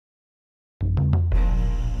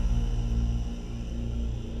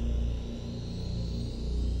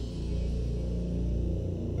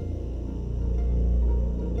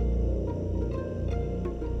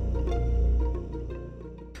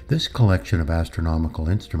This collection of astronomical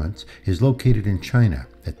instruments is located in China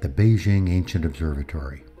at the Beijing Ancient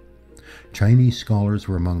Observatory. Chinese scholars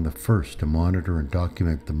were among the first to monitor and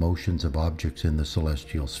document the motions of objects in the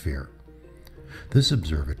celestial sphere. This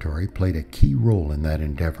observatory played a key role in that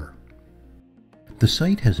endeavor. The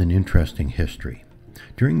site has an interesting history.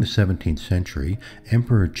 During the 17th century,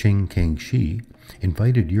 Emperor Qing Kangxi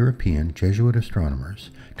invited European Jesuit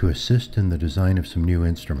astronomers to assist in the design of some new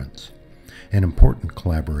instruments, an important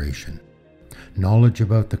collaboration. Knowledge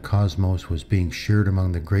about the cosmos was being shared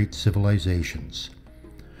among the great civilizations.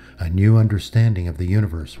 A new understanding of the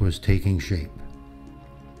universe was taking shape.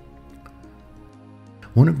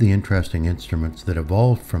 One of the interesting instruments that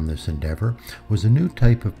evolved from this endeavor was a new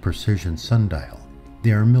type of precision sundial,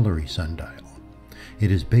 the Armillary Sundial.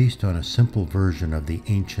 It is based on a simple version of the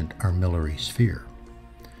ancient armillary sphere.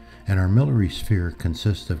 An armillary sphere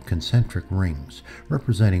consists of concentric rings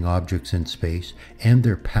representing objects in space and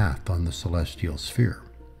their path on the celestial sphere.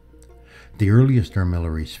 The earliest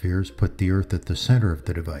armillary spheres put the Earth at the center of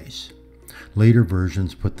the device. Later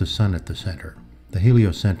versions put the Sun at the center, the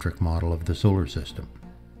heliocentric model of the solar system.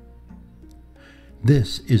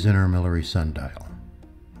 This is an armillary sundial.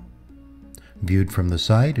 Viewed from the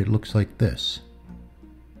side, it looks like this.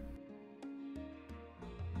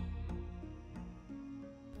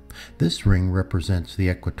 This ring represents the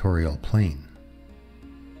equatorial plane.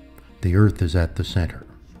 The Earth is at the center.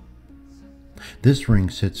 This ring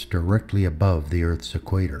sits directly above the Earth's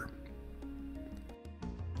equator.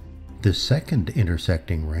 This second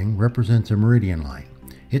intersecting ring represents a meridian line.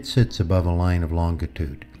 It sits above a line of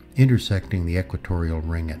longitude, intersecting the equatorial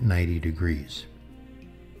ring at 90 degrees.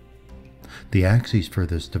 The axis for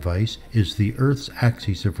this device is the Earth's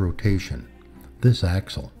axis of rotation, this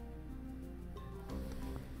axle.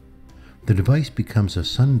 The device becomes a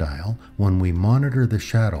sundial when we monitor the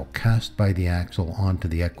shadow cast by the axle onto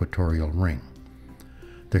the equatorial ring.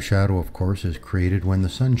 The shadow, of course, is created when the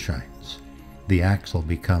sun shines. The axle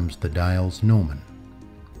becomes the dial's gnomon.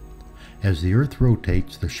 As the Earth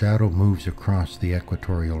rotates, the shadow moves across the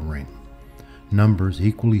equatorial ring. Numbers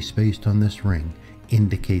equally spaced on this ring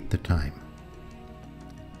indicate the time.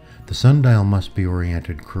 The sundial must be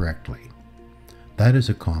oriented correctly. That is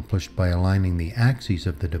accomplished by aligning the axes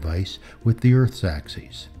of the device with the Earth's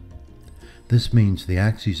axes. This means the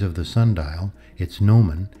axis of the sundial, its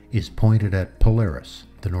gnomon, is pointed at Polaris,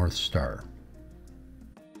 the North Star.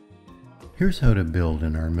 Here's how to build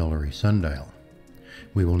an armillary sundial.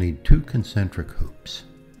 We will need 2 concentric hoops.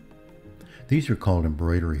 These are called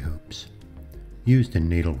embroidery hoops, used in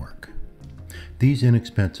needlework. These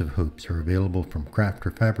inexpensive hoops are available from craft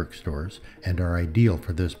or fabric stores and are ideal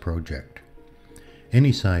for this project.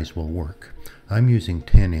 Any size will work. I'm using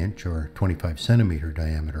 10-inch or 25-centimeter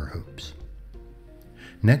diameter hoops.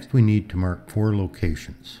 Next, we need to mark 4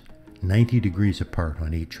 locations, 90 degrees apart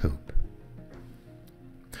on each hoop.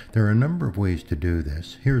 There are a number of ways to do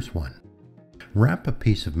this. Here's one. Wrap a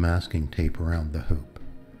piece of masking tape around the hoop,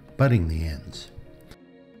 butting the ends.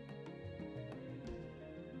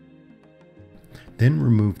 Then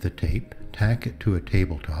remove the tape, tack it to a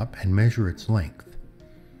tabletop, and measure its length.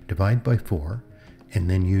 Divide by 4, and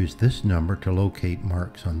then use this number to locate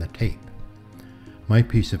marks on the tape. My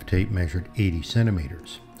piece of tape measured 80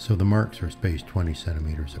 centimeters, so the marks are spaced 20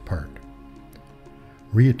 centimeters apart.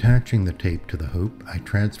 Reattaching the tape to the hoop, I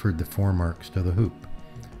transferred the 4 marks to the hoop.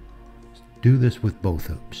 Do this with both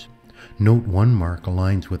hoops. Note one mark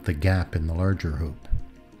aligns with the gap in the larger hoop.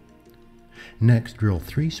 Next, drill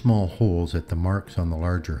 3 small holes at the marks on the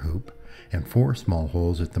larger hoop and 4 small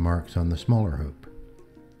holes at the marks on the smaller hoop.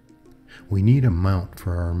 We need a mount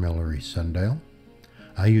for our armillary sundial.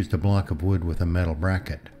 I used a block of wood with a metal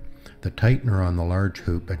bracket. The tightener on the large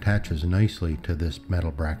hoop attaches nicely to this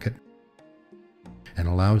metal bracket and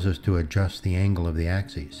allows us to adjust the angle of the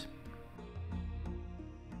axes.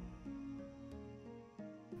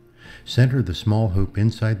 Center the small hoop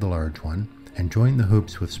inside the large one and join the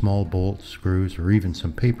hoops with small bolts, screws, or even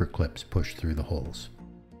some paper clips pushed through the holes.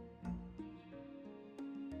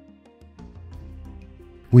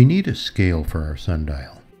 We need a scale for our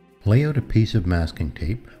sundial. Lay out a piece of masking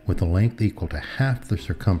tape with a length equal to half the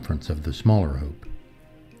circumference of the smaller hoop.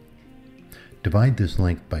 Divide this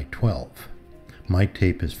length by 12. My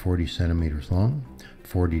tape is 40 centimeters long.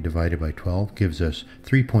 40 divided by 12 gives us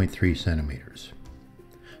 3.3 centimeters.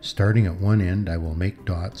 Starting at one end, I will make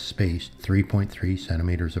dots spaced 3.3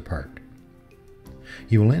 centimeters apart.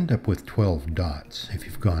 You will end up with 12 dots if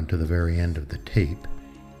you've gone to the very end of the tape.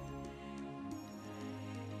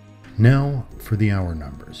 Now for the hour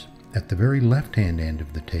numbers. At the very left-hand end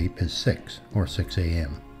of the tape is 6, or 6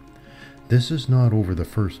 a.m. This is not over the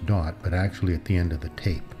first dot, but actually at the end of the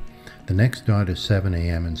tape. The next dot is 7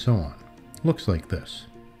 a.m. and so on. Looks like this.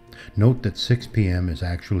 Note that 6 p.m. is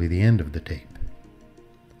actually the end of the tape.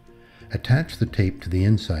 Attach the tape to the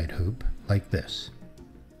inside hoop like this.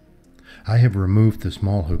 I have removed the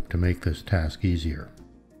small hoop to make this task easier.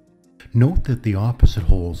 Note that the opposite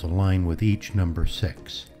holes align with each number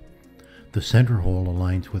 6. The center hole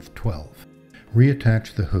aligns with 12.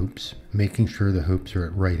 Reattach the hoops, making sure the hoops are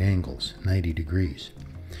at right angles, 90 degrees.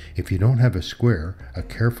 If you don't have a square, a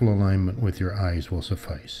careful alignment with your eyes will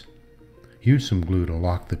suffice. Use some glue to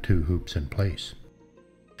lock the two hoops in place.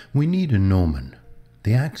 We need a gnomon,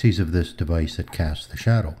 the axis of this device that casts the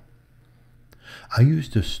shadow. I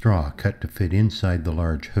used a straw cut to fit inside the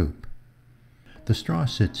large hoop. The straw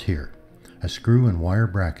sits here. A screw and wire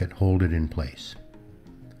bracket hold it in place.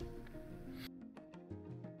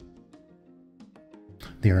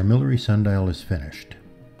 The armillary sundial is finished.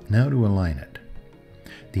 Now to align it.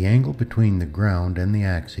 The angle between the ground and the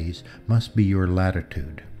axes must be your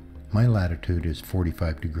latitude. My latitude is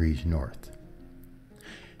 45 degrees north.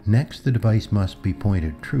 Next, the device must be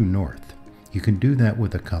pointed true north. You can do that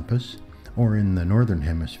with a compass, or in the northern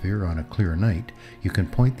hemisphere on a clear night, you can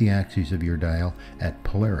point the axes of your dial at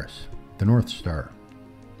Polaris, the North Star.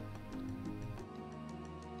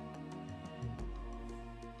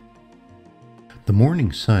 The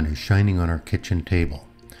morning sun is shining on our kitchen table.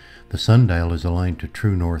 The sundial is aligned to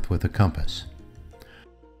true north with a compass,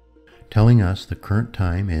 telling us the current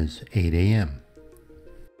time is 8 a.m.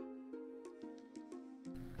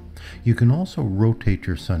 You can also rotate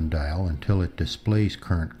your sundial until it displays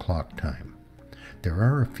current clock time. There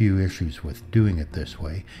are a few issues with doing it this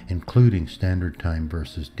way, including standard time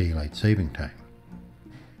versus daylight saving time.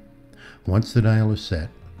 Once the dial is set,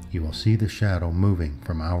 you will see the shadow moving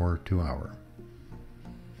from hour to hour.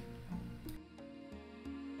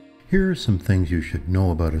 Here are some things you should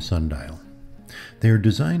know about a sundial. They are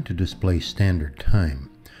designed to display standard time,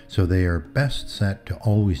 so they are best set to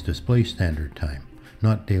always display standard time,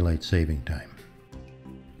 not daylight saving time.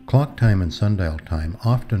 Clock time and sundial time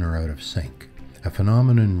often are out of sync, a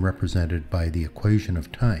phenomenon represented by the equation of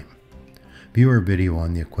time. View our video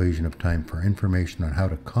on the equation of time for information on how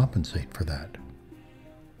to compensate for that.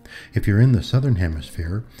 If you're in the southern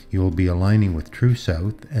hemisphere, you will be aligning with true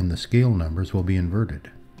south and the scale numbers will be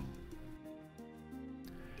inverted.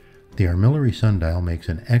 The Armillary Sundial makes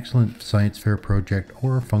an excellent science fair project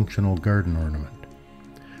or functional garden ornament.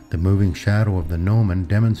 The moving shadow of the gnomon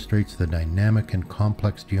demonstrates the dynamic and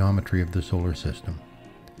complex geometry of the solar system.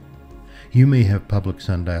 You may have public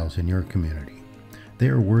sundials in your community. They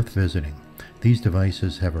are worth visiting. These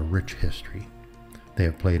devices have a rich history. They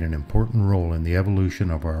have played an important role in the evolution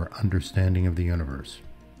of our understanding of the universe.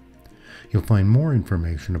 You'll find more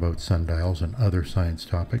information about sundials and other science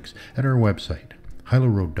topics at our website,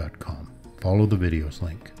 hyloroad.com. Follow the videos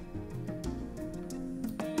link.